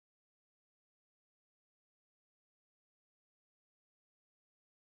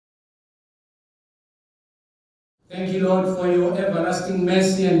Thank you, Lord, for your everlasting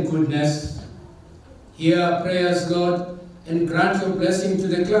mercy and goodness. Hear our prayers, Lord, and grant your blessing to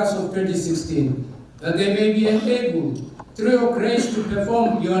the class of 2016, that they may be enabled, through your grace, to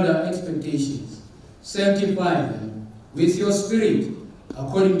perform beyond our expectations. Sanctify them with your Spirit,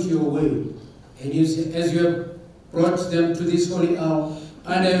 according to your will, and as you have brought them to this holy hour,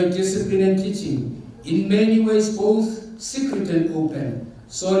 under your discipline and teaching, in many ways, both secret and open,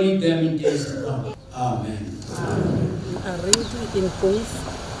 so lead them in days to come. Amen. We are ready in both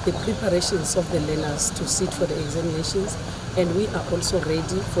the preparations of the learners to sit for the examinations, and we are also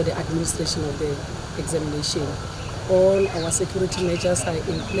ready for the administration of the examination. All our security measures are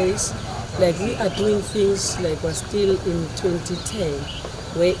in place. Like, we are doing things like we're still in 2010,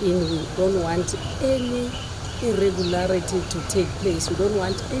 wherein we don't want any irregularity to take place. We don't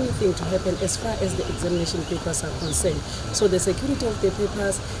want anything to happen as far as the examination papers are concerned. So the security of the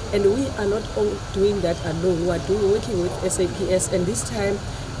papers, and we are not doing that alone. We are working with SAPS, and this time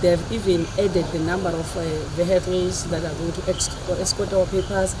they have even added the number of vehicles that are going to escort our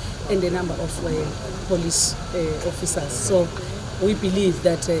papers and the number of police officers. So we believe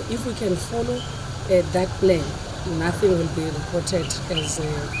that if we can follow that plan, nothing will be reported as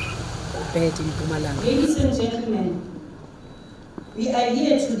bad in Mpumalanga. Ladies and gentlemen, we are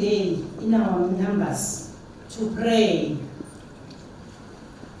here today in our numbers to pray,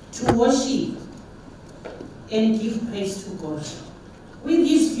 to worship, and give praise to God. With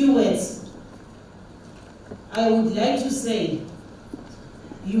these few words, I would like to say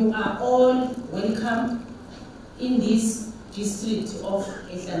you are all welcome in this district of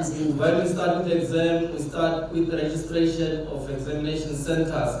Ehlanzeni. When we start with the exam, we start with the registration of examination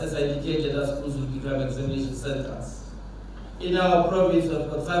centers. As I indicated, our schools will become examination centers. In our province, we've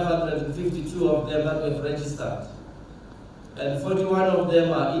got 552 of them that we've registered, and 41 of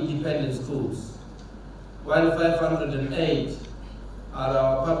them are independent schools, while 508 are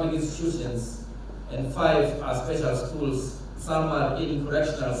our public institutions, and 5 are special schools. Some are in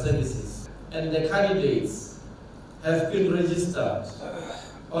correctional services. And the candidates have been registered,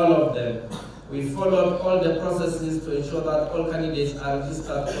 all of them. We followed all the processes to ensure that all candidates are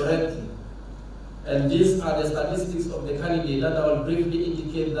registered correctly. And these are the statistics of the candidate that I will briefly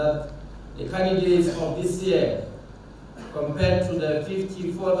indicate that the candidates of this year, compared to the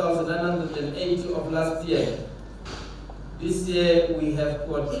 54,980 of last year, this year we have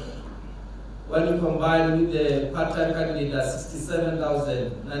got, when you combine with the part-time candidate, that's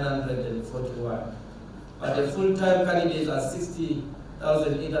 67,941. But the full-time candidates are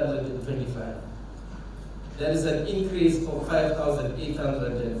 60,825. There is an increase of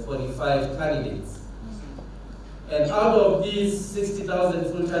 5,845 candidates. And out of these 60,000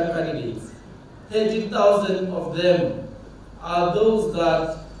 full-time candidates, 30,000 of them are those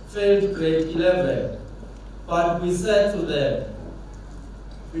that failed grade 11. But we said to them,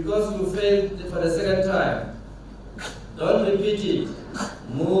 because you failed for the second time, don't repeat it,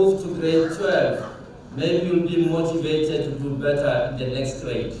 move to grade 12. Maybe you'll be motivated to do better in the next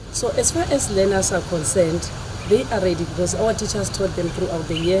grade. So as far as learners are concerned, they are ready because our teachers taught them throughout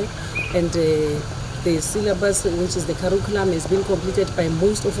the year, and the syllabus, which is the curriculum, has been completed by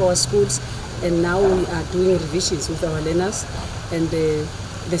most of our schools, and now we are doing revisions with our learners, and the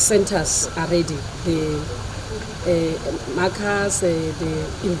centers are ready. The markers, the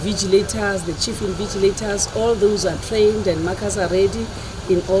invigilators, the chief invigilators, all those are trained, and markers are ready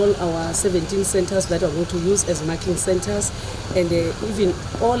in all our 17 centers that are going to use as marking centers, and even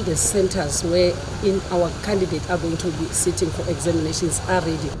all the centers where our candidates are going to be sitting for examinations are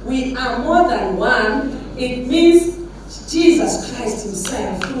ready. We are more than one. It means Jesus Christ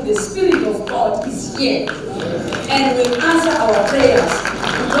himself, through the Spirit of God, is here and will answer our prayers.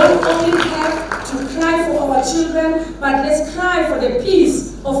 We don't only have to cry for our children, but let's cry for the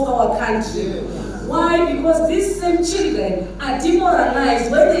peace of our country. Why? Because these same children are demoralized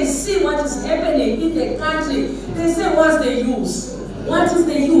when they see what is happening in the country. They say, what's the use? What is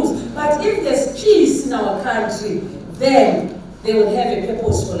the use? But if there's peace in our country, then they will have a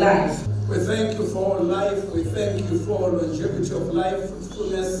purpose for life. We thank you for life. We thank you for longevity of life,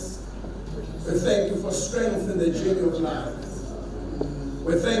 fruitfulness. We thank you for strength in the journey of life.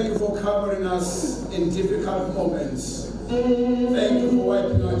 We thank you for covering us in difficult moments. Thank you for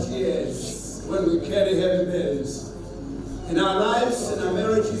wiping our tears when we carry heavy burdens. In our lives, in our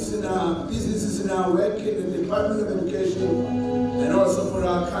marriages, in our businesses, in our work, in the Department of Education, and also for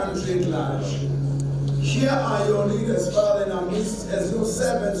our country at large. Here are your leaders, Father, in our midst, as your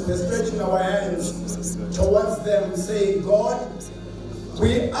servants. We're stretching our hands towards them, saying, God,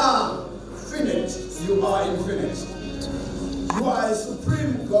 we are finite. You are infinite. You are a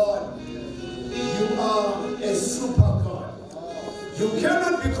supreme God. You are a a super God. You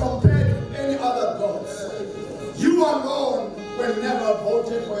cannot be compared with any other gods. You alone were never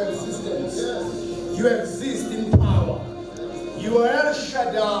voted for existence. You exist in power. You are El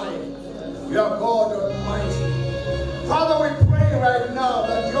Shaddai. You are God Almighty. Father, we pray right now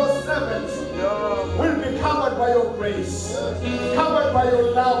that your servants will be covered by your grace, covered by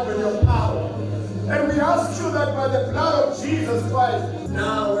your love and your power. And we ask you that by the blood of Jesus Christ,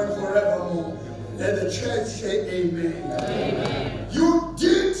 now and forevermore, let the church say amen. Amen. You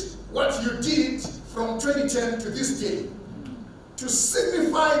did what you did from 2010 to this day to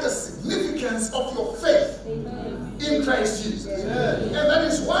signify the significance of your faith in Christ Jesus. Amen. And that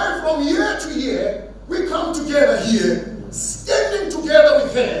is why from year to year, we come together here, standing together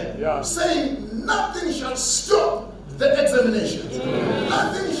with them, saying nothing shall stop the examinations.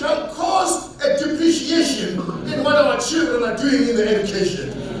 Nothing shall cause a depreciation in what our children are doing in the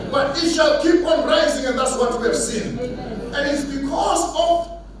education. But it shall keep on rising, and that's what we have seen. And it's because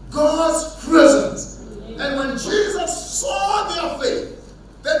of God's presence. And when Jesus saw their faith,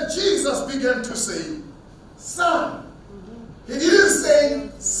 then Jesus began to say, son. He didn't say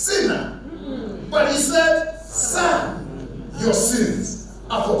sinner, but he said, son, your sins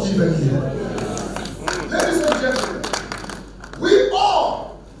are forgiven here. Ladies and gentlemen, we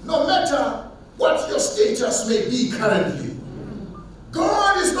all, no matter what your status may be currently,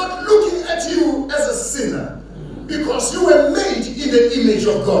 God is not looking at you as a sinner because you were made in the image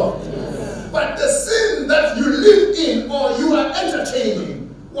of God. But the sin that you live in or you are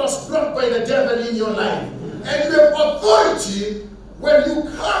entertaining was brought by the devil in your life. And you have authority when you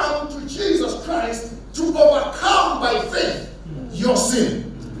come to Jesus Christ to overcome by faith your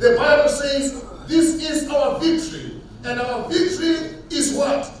sin. The Bible says this is our victory. And our victory is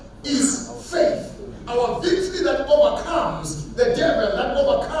what? Is faith. Our victory that overcomes the devil, that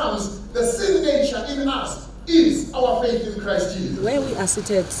overcomes the sin nature in us, is our faith in Christ Jesus. Where we are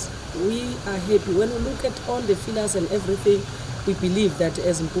seated, we are happy. When we look at all the fillers and everything, we believe that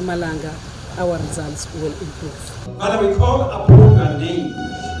as Mpumalanga, our results will improve. Father, we call upon your name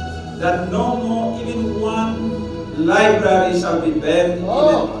that no more even one library shall be burned in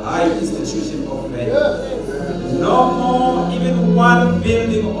a high institution of men. No more even one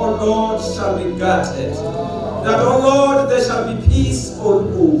building, O Lord, shall be gutted. That, O Lord, there shall be peace all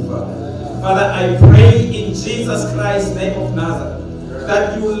over. Father, I pray in Jesus Christ's name of Nazareth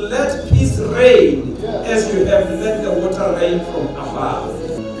that you let peace reign as you have let the water rain from above.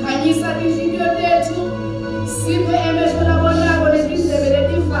 Khanyisa tinhliziyo tethu siphe emehlo labonako nezindlebe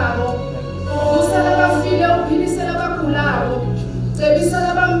letivako vusa labafile uphilise labagulako cebisa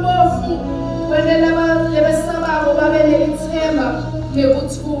labampofu wena lebesabako babe nelithemba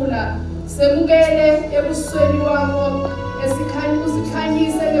nekuthula semukele ebusweni wakho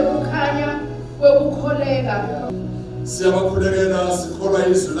usikhanyise ngekukhanya kwekukholeka. Siyabakhulekela sikholwa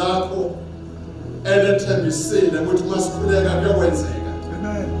izwi lakho elethembisile ukuthi masikhuleka kuyokwenzeka.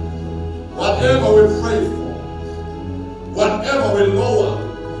 Whatever we pray for, whatever we lower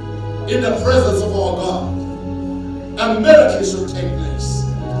in the presence of our God, a miracle should take place.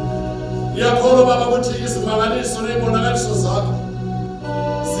 Ngiyakholwa baba ukuthi izimangaliso nezibonakaliso zakho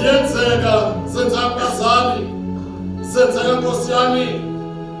ziyenzeka, zenza abazali, zenzeka Nkosi yami,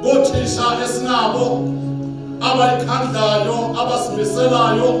 othisha esinabo abayikhandlayo,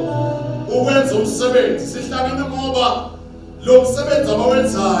 abasimiselayo ukwenza umsebenzi. Sihlangene ngoba lo msebenzi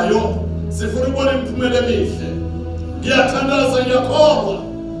abawenzayo sifuna ukubona imiphumela emihle. Ngiyathandaza, ngiyakholwa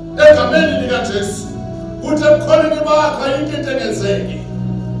egameni likaJesu ukuthi ebukholweni bakho ayikho into engenzeki.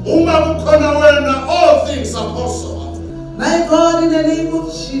 Uma kukhona wena, all things are possible. My God, in the name of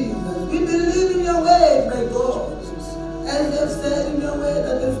Jesus, we believe in your word, my God. As you have said in your word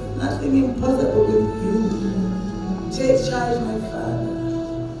that there's nothing impossible with you. Take charge, my Father.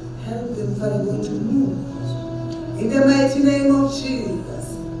 Help them, Father God, to move. In the mighty name of Jesus.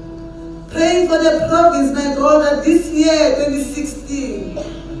 Praying for the province, my God, that this year, 2016,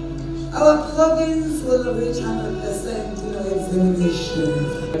 our province will reach 100% in our examination.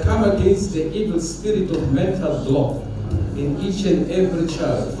 I come against the evil spirit of mental block in each and every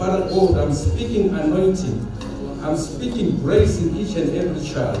child. Father God, I'm speaking anointing. I'm speaking grace in each and every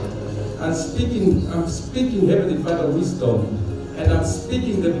child. I'm speaking, Heavenly Father, wisdom. And I'm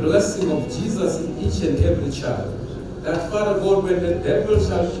speaking the blessing of Jesus in each and every child. That, Father God, when the devil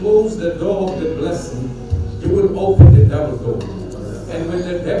shall close the door of the blessing, you will open the double door. And when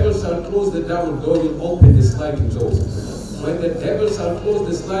the devil shall close the double door, you'll open the sliding door. When the devil shall close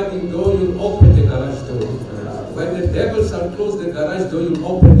the sliding door, you'll open the garage door. When the devil shall close the garage door, you'll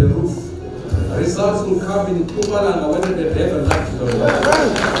open the roof. Results will come in Mpumalanga whether the devil likes it or not.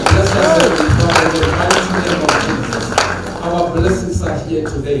 Just as the our blessings are here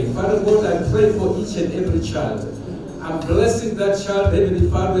today. Father God, I pray for each and every child. I'm blessing that child, Heavenly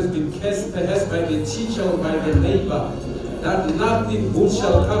Father, has been cursed perhaps by the teacher or by the neighbor, that nothing good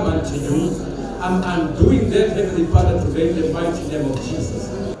shall come unto you. I'm undoing that, Heavenly Father, today in the mighty name of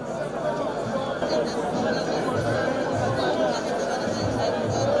Jesus.